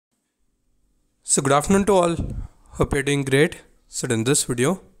So good afternoon to all. Hope you're doing great. So in this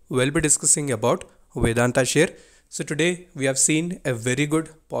video, we'll be discussing about Vedanta share. So today we have seen a very good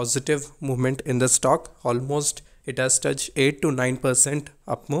positive movement in the stock. Almost it has touched 8 to 9%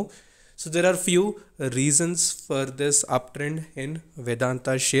 up move. So there are few reasons for this uptrend in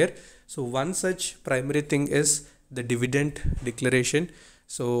Vedanta share. So one such primary thing is the dividend declaration.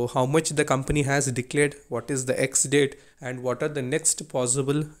 So how much the company has declared, what is the X date, and what are the next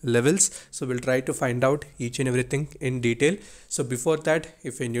possible levels. So we'll try to find out each and everything in detail. So before that,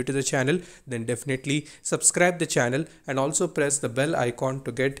 if you're new to the channel, then definitely subscribe the channel and also press the bell icon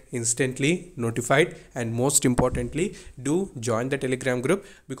to get instantly notified. And most importantly, do join the Telegram group,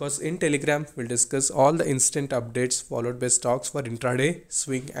 because in Telegram we'll discuss all the instant updates followed by stocks for intraday,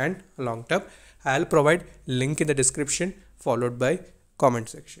 swing and long term. I'll provide link in the description followed by comment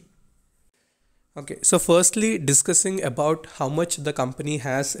section. Okay, so firstly discussing about how much the company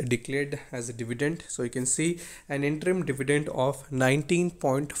has declared as a dividend. So you can see an interim dividend of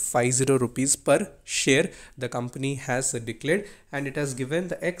 19.50 rupees per share the company has declared, and it has given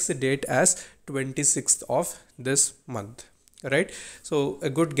the X date as 26th of this month. Right, so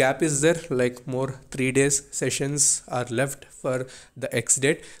a good gap is there, like more 3 days sessions are left for the X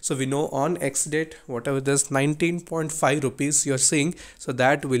date. So we know on X date, whatever this 19.5 rupees you're seeing, so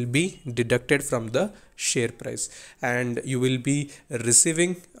that will be deducted from the share price, and you will be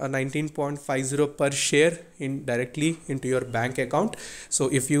receiving a 19.50 per share in directly into your bank account. So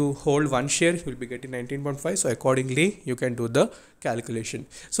if you hold one share, you will be getting 19.5. So accordingly you can do the calculation.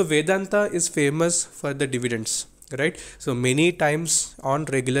 So Vedanta is famous for the dividends, right? So many times on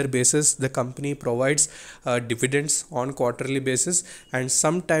regular basis the company provides dividends on quarterly basis, and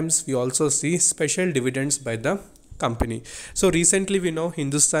sometimes we also see special dividends by the company. So recently we know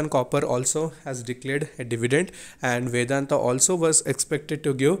Hindustan Copper also has declared a dividend, and Vedanta also was expected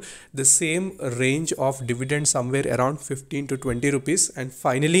to give the same range of dividend, somewhere around 15 to 20 rupees, and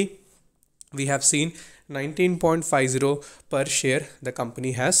finally we have seen 19.50 per share the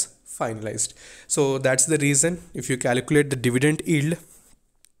company has finalized. So that's the reason if you calculate the dividend yield,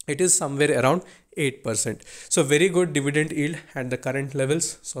 it is somewhere around 8%. So very good dividend yield at the current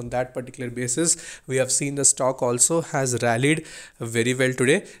levels. So on that particular basis, we have seen the stock also has rallied very well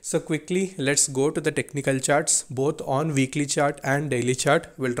today. So quickly let's go to the technical charts, both on weekly chart and daily chart.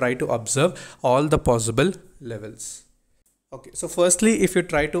 We'll try to observe all the possible levels. Okay, so firstly, if you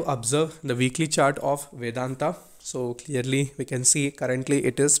try to observe the weekly chart of Vedanta, so clearly we can see currently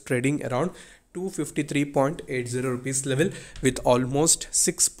it is trading around 253.80 rupees level with almost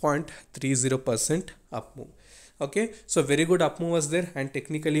 6.30% up move. Okay, so very good up move was there, and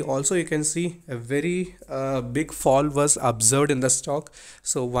technically also you can see a very big fall was observed in the stock.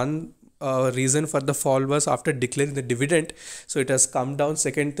 So one reason for the fall was after declaring the dividend, so it has come down.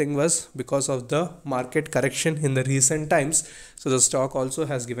 Second thing was because of the market correction in the recent times, so the stock also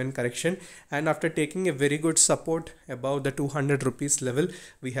has given correction, and after taking a very good support above the 200 rupees level,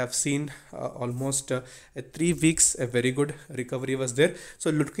 we have seen almost 3 weeks a very good recovery was there.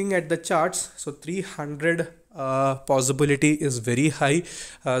 So looking at the charts, so 300 possibility is very high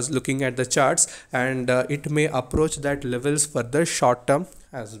looking at the charts, and it may approach that levels for the short term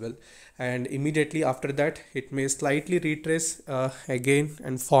as well, and immediately after that it may slightly retrace again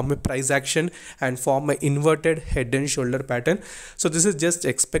and form a price action and form an inverted head and shoulder pattern. So this is just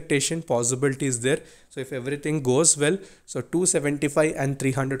expectation, possibility is there. So if everything goes well, so 275 and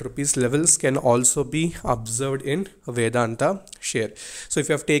 300 rupees levels can also be observed in Vedanta share. So if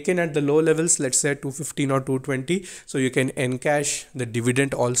you have taken at the low levels, let's say 215 or 220, so you can encash the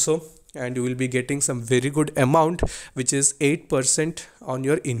dividend also, and you will be getting some very good amount, which is 8% on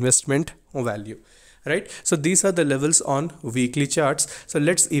your investment value, right? So these are the levels on weekly charts. So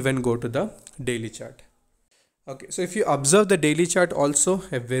let's even go to the daily chart. Okay, so if you observe the daily chart also,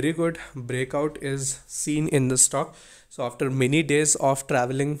 a very good breakout is seen in the stock. So after many days of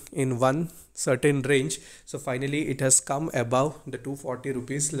traveling in one certain range, so finally it has come above the 240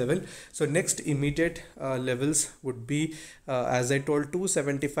 rupees level. So next immediate levels would be as I told,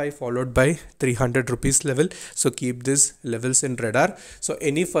 275 followed by 300 rupees level. So keep these levels in radar. So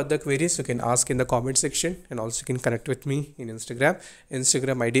any further queries you can ask in the comment section, and also you can connect with me in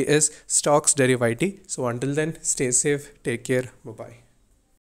Instagram ID is StocksDerivIT. So until then, stay safe, take care, bye bye.